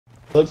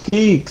Look,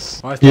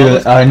 Kiks.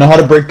 Yeah, I know how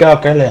to break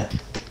out, Kyle.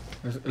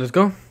 Let's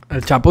go.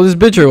 El Chapo this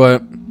bitch or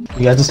what?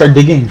 You have to start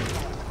digging.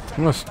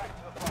 Vamos.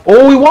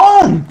 Oh, we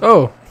won!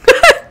 Oh.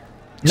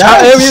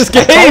 Nice. We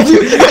escaped!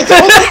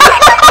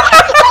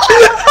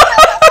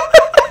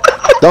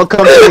 Don't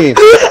come to me.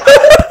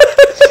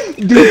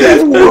 Dude,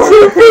 that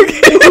worked!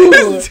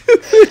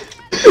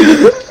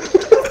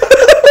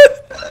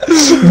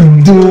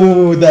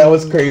 Dude, that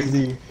was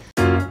crazy.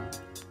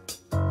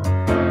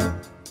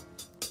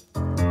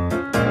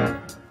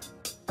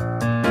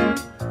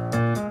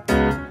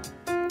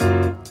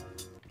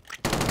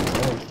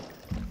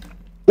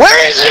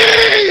 Where is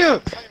he?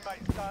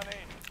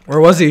 Where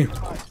was he?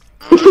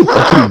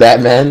 Fucking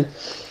Batman.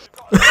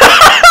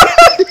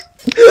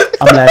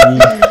 I'm lagging.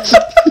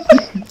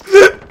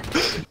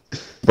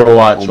 Bro,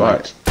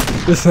 watch.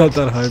 It's not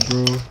that high,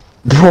 bro.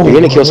 Bro, You're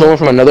gonna kill someone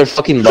from another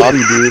fucking lobby,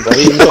 dude. Why are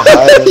you so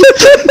high?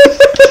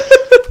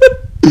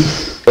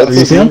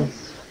 You see him?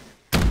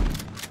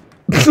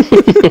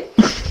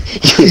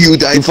 You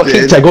died, You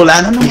fucking try go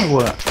land on him or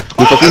what?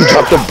 You fucking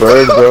dropped a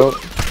bird, bro.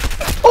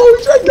 Oh,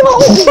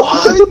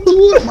 what?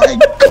 Dude, my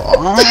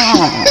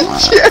god.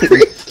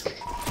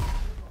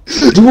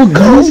 Dude, what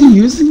gun is he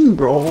using,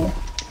 bro?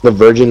 The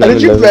Virgin. How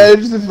did you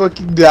manage to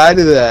fucking die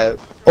to that?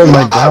 Oh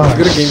my god.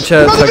 Go to game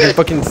chat so I can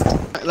fucking...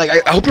 Like,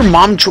 I hope your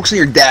mom chokes on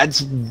your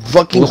dad's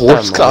fucking What's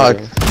horse that, cock.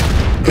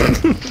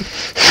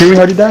 He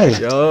already died.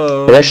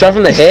 Yo. But I shot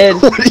from the head.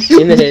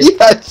 In the head.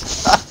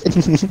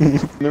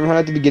 Remember how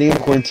at the beginning of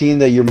quarantine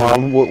that your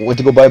mom went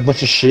to go buy a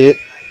bunch of shit?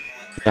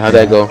 How'd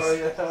that go? Do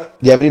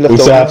you have any We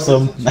left still over? have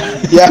some.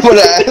 Yeah, I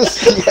wanna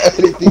ask. Do you have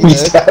anything We left?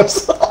 still have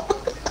some.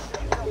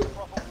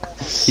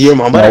 Your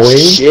mom bought No a way.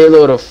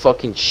 shitload of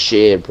fucking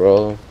shit,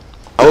 bro.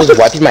 I was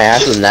wiping my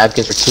ass with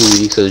napkins for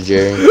 2 weeks as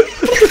Jerry.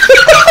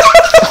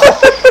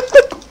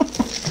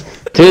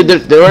 Dude,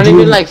 they weren't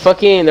even like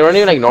fucking, they weren't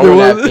even like normal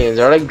napkins.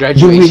 They were like Dude,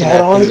 graduation we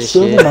had all napkins this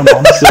and stuff and shit.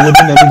 my mom still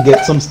wouldn't let me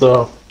get some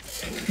stuff.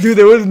 Dude,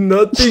 there was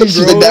nothing, She's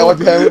like, that bro. one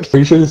time.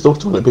 Pretty sure there's still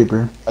toilet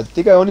paper. I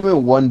think I only went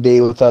one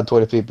day without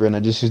toilet paper and I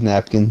just used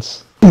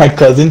napkins. My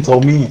cousin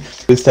told me,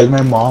 he was telling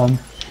my mom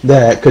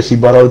that, because she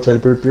bought all the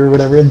toilet paper or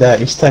whatever,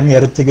 that each time he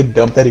had to take a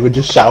dump that he would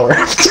just shower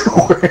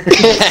afterwards.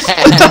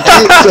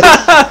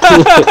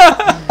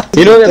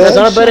 You know, that's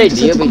not a bad Just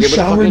idea, have to but go you're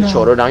shower fucking now.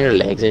 chortle down your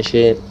legs and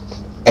shit.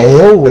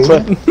 Ew,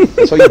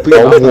 That's why you put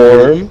your All mouth warm.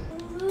 warm.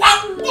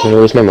 You know,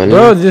 where's my money?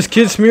 Bro, this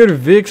kid smeared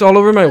Vicks all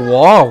over my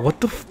wall. What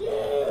the f...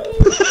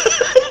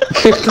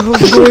 What the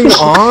hell's going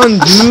on,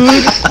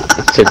 dude?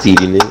 Kept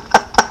eating it.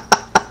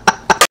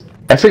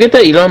 I forget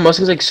that Elon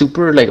Musk is like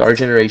super like our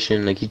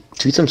generation. Like he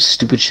tweets some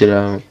stupid shit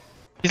out.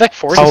 He's like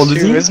 42, How old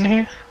is he? isn't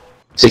he?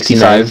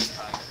 65.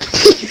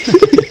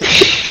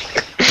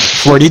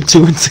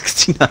 42 and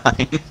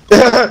 69.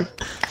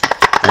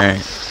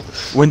 Alright.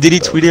 When did he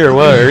tweet it or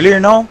what? Earlier,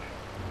 no?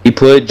 He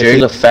put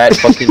Jerry's a fat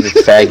fucking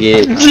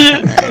faggot.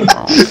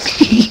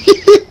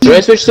 Should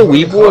I switch to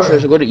Weeble or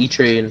should I go to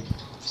E-Trade?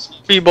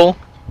 Feeble.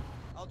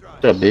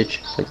 What up, bitch?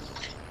 Like,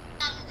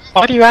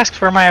 Why do you ask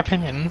for my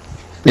opinion?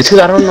 it's cause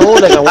I don't know.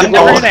 Like I want to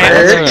go I'm with never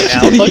her. gonna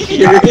answer you now. Fuck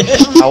you.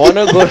 I want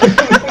to go.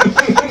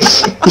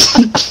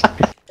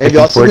 Hey,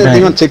 y'all seen that Fortnite.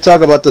 thing on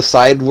TikTok about the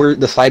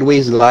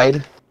sideways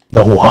glide?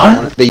 The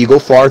what? That you go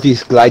far if you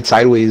glide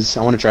sideways.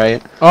 I want to try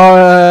it. Oh,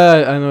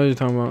 yeah, I know what you're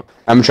talking about.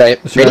 I'm gonna try it.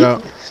 Let's try it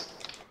out.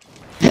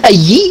 Hey,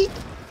 yeet!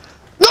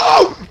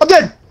 No! I'm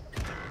dead!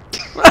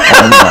 Oh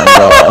my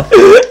god.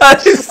 I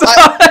saw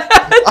it.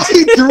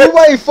 I threw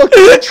my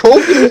fucking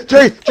trophy!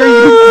 Jerry,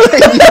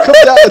 you come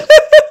down!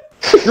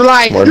 You're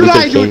lying! Martin You're Luther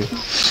lying! King.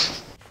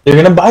 They're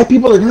gonna buy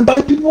people,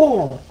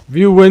 If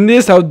you win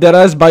this, I'll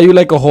deadass buy you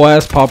like a whole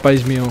ass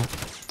Popeyes meal.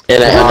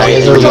 And I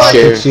There's a get to rocket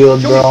share.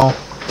 shield, bro.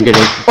 You're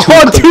getting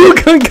Oh, 2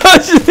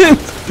 concussions!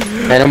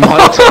 and I'm on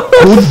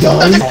Who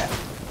done that?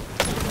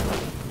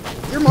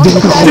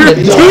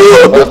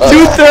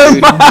 Two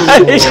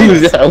thermites!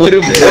 Dude, I would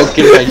have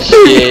broken my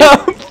shit.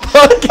 I'm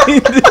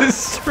fucking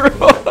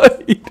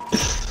destroyed!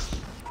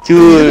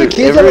 Dude,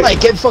 Kids that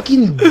like get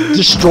fucking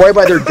destroyed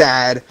by their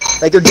dad.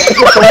 Like their dad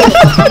gets fucking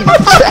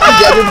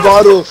dead in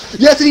bottle.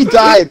 Yes, and he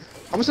died.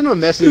 I'm gonna send him a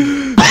message.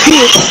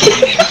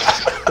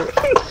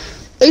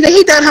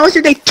 Hey dad, how was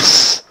your day?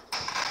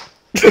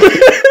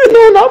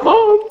 no, not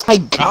mom. My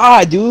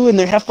god, dude, and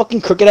they have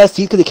fucking crooked ass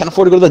teeth because they can't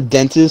afford to go to the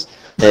dentist.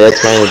 Yeah,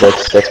 that's mine.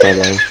 That's my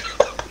line.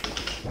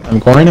 I'm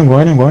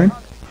going.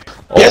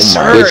 Yes,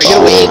 Oh sir.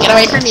 my Get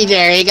away from me,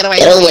 Jerry. Get away.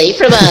 Get away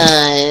from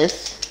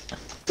us.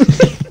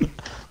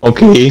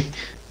 Okay.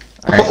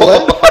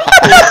 What?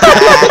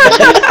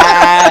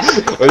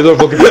 I don't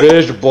fucking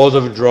finish. The balls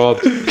haven't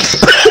dropped.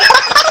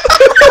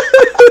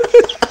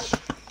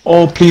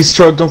 Oh, please,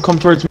 truck, don't come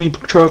towards me,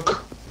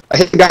 truck. I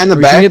hit the guy in the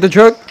We can back. get the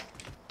truck?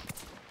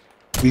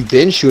 We've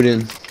been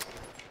shooting.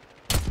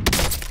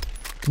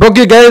 Broke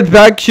your guy's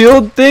back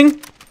shield thing?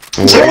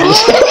 I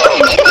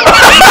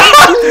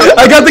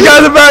got the guy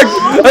in the back!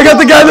 I got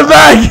the guy in the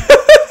back!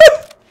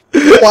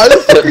 Why the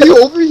fuck are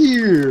you over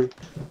here?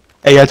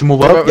 Hey, you have to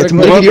move up. You have to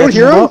move If up. you don't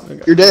hear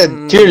him, you're dead.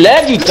 To your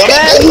left, you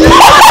dumbass.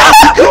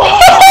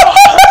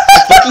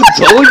 Fucking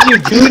told you,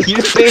 dude. You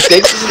didn't pay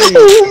attention to me.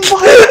 Oh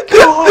my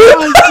god,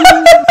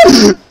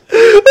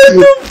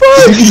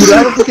 Did you get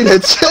out of fucking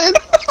headset?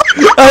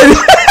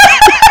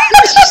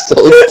 So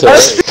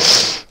tough.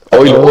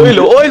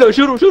 Oilo,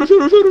 shoot him.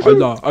 I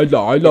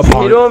love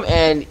You hit him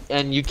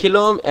and you kill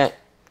him and.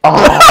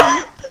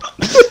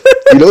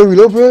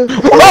 Reload, bro.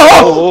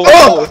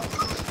 Oh!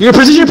 You're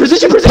position.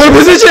 Position!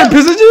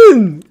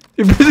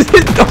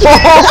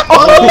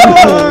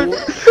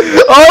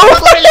 Oh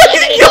my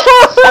god!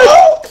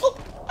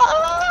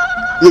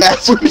 Yeah,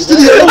 switch to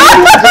the other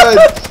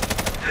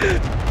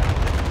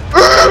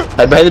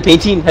Hide behind the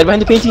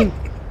painting.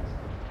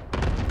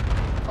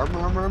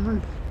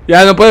 Armor.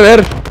 Ya no puede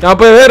ver.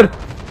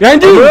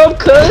 Behind you! Bro,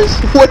 cuz.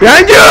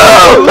 Behind you!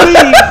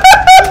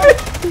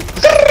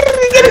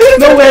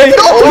 No way!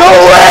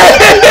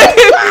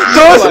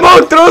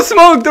 Throw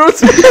smoke!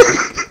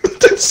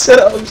 Set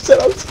up.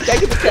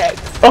 Back in the crack.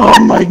 Oh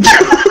my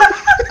god.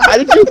 How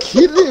did you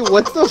kill it?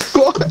 What the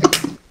fuck?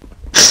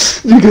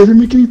 You guys are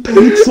making me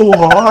panic so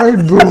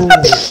hard, bro.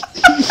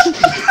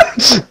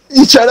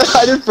 You try to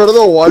hide in front of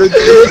the water,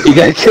 dude. You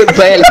got killed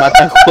by el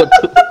matajoto.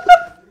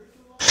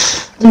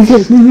 You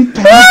guys made me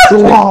panic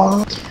so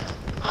hard.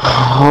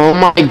 Oh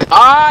my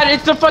god,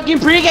 it's the fucking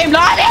pregame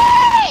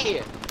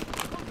lobby!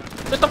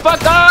 Shut the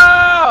fuck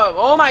up!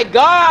 Oh my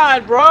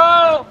god,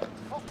 bro!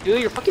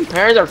 Dude, your fucking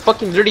parents are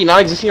fucking literally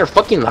not existing in your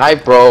fucking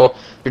life, bro.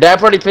 Your dad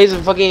probably plays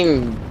with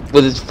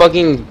his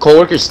fucking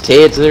coworkers'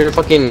 tits, and your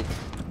fucking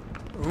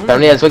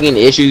family has fucking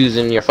issues,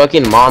 and your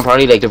fucking mom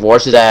probably like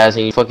divorced his ass,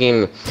 and you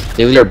fucking live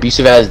with your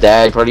abusive ass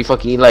dad. You probably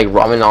fucking eat like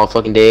ramen all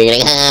fucking day, and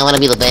like, I wanna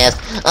be the best.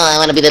 I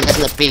wanna be the best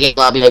in the pregame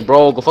lobby. Like,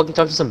 bro, go fucking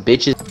talk to some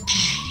bitches.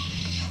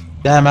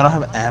 Damn, I don't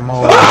have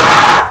ammo.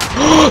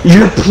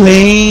 You're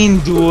playing,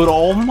 dude.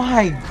 Oh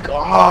my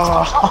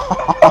god.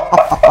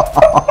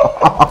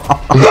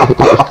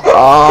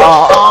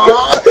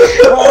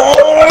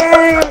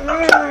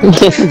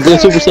 Go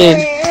Super Saiyan.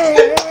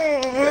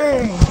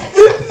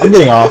 I'm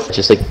getting off.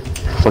 Just like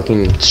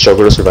fucking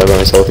struggle to survive by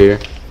myself here.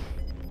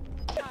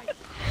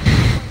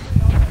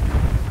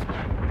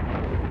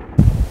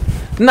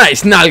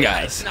 Nice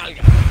nalgas.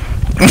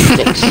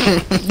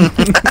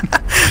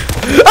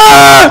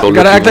 Ah! We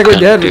gotta act like we're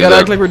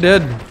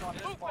dead.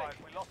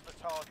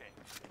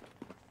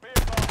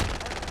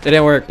 It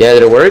didn't work. Yeah,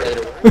 did it work?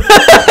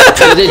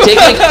 Did it take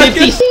like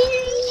 50?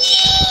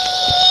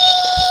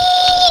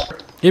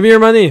 Give me your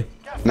money.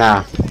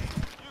 Nah.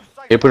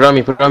 Here, put it on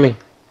me.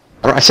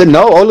 I said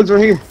no. Oh, look,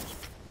 right here.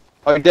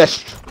 Oh, you're dead.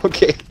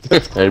 Okay.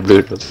 I blew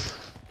it up.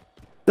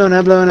 Blown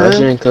up.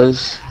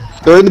 Cuz.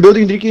 Go in the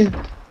building, Diki.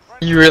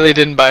 You really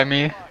didn't buy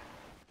me.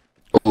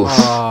 Oof.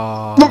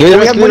 Aww. Give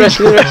me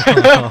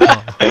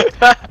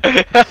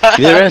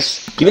the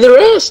rest. Give me the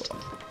rest.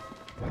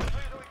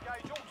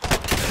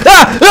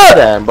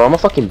 Damn, bro, I'm a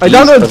fucking beast. I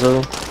downed him.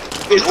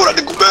 Es hora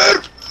de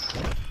comer.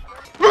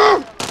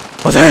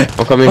 Jose!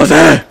 I'm coming.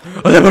 Jose,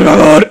 por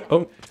favor!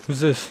 Oh, who's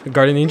this? A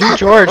guardian angel?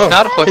 George,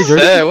 not Hey, George.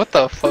 Jose. What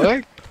the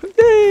fuck?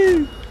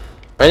 Yay!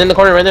 Right in the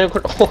corner.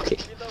 Okay.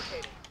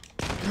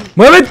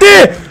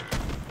 ¡Muévete!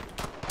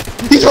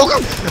 He took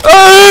him.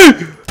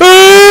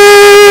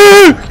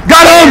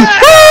 Got him!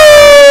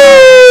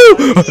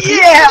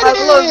 Yeah, I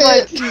love my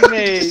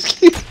teammates.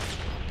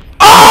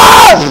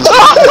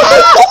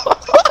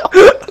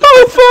 Oh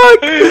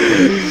fuck!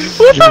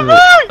 What the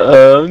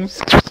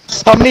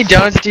fuck? How many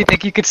donuts do you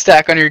think you could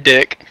stack on your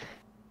dick?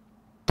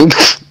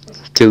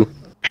 2.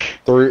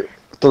 3.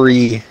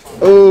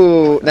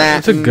 Oh, nah.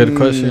 That's a good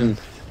question.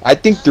 I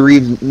think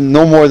 3.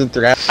 No more than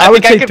 3. I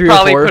would think say I could 3 or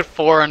probably 4. put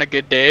 4 on a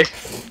good day.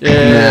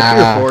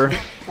 Yeah, 3 or 4.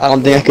 I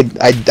don't think I could.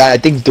 I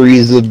think 3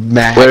 is the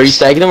max. Wait, are you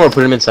stacking them or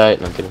put them inside?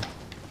 No, I'm kidding.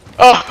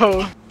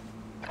 Oh.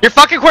 You're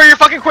fucking queer.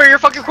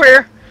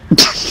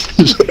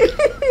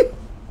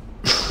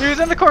 He was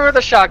in the corner with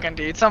a shotgun,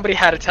 dude. Somebody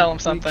had to tell him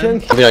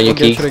something. Coming on you,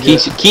 Okay,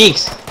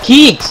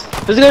 Keeks.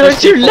 There's a guy right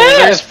to your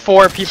There's left.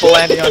 4 people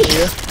landing on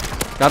you.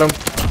 Got him.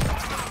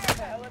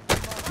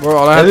 Bro,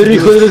 all I have to do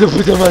is... de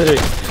puta madre.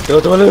 Te voy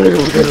a tomar la verga,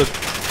 puta.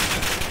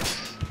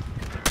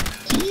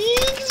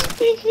 Keeks,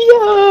 pick me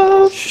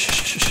up.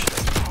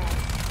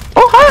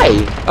 Oh, hi.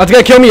 That's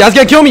gonna kill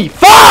me!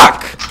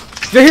 Fuck!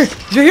 He's right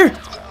here!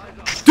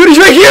 Dude, he's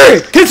right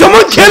here! Can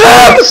someone kill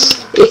him?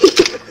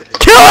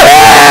 Kill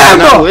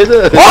him!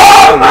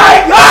 Oh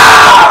my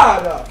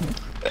god!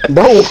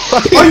 Bro,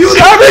 Are you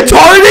not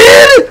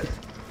retarded?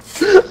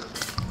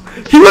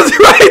 He was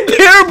right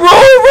there, bro,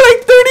 for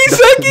like 30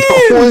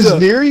 seconds! Who was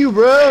near you,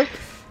 bro?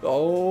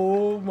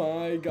 Oh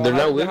my god. They're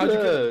not with How'd you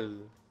get- us.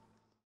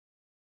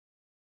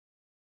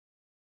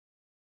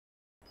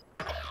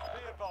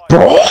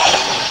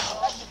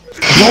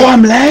 Bro,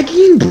 I'm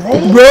lagging, bro.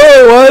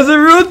 Bro, why is it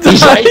real time?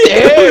 He's right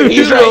there.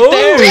 He's right Bro.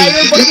 there. Yeah,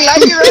 you're fucking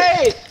lagging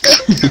right.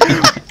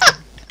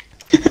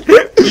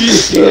 You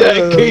see that,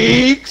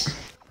 Keeks?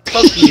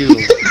 Fuck you.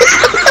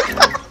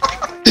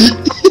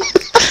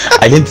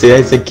 I didn't say that.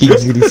 I said,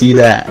 Kiks, did you see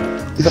that?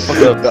 Get the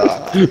fuck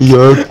up.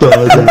 You're